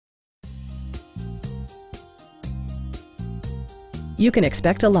You can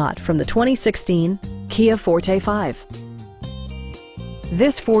expect a lot from the 2016 Kia Forte5.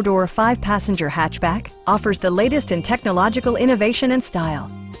 This four-door, five-passenger hatchback offers the latest in technological innovation and style.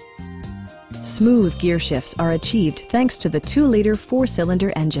 Smooth gear shifts are achieved thanks to the 2-liter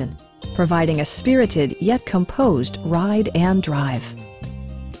four-cylinder engine, providing a spirited yet composed ride and drive.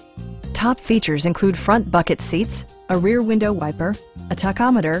 Top features include front bucket seats, a rear window wiper, a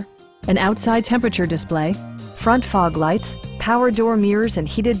tachometer, an outside temperature display, front fog lights, power door mirrors and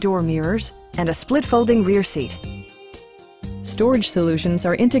heated door mirrors, and a split folding rear seat. Storage solutions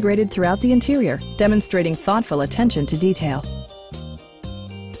are integrated throughout the interior, demonstrating thoughtful attention to detail.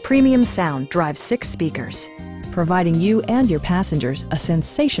 Premium sound drives 6 speakers, providing you and your passengers a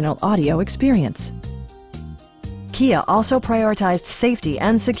sensational audio experience. Kia also prioritized safety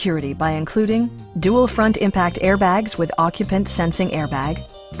and security by including dual front impact airbags with occupant sensing airbag,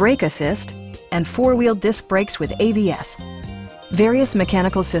 brake assist, and 4-wheel disc brakes with ABS. Various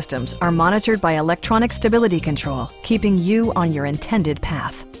mechanical systems are monitored by electronic stability control, keeping you on your intended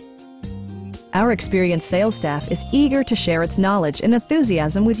path. Our experienced sales staff is eager to share its knowledge and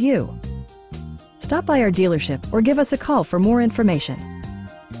enthusiasm with you. Stop by our dealership or give us a call for more information.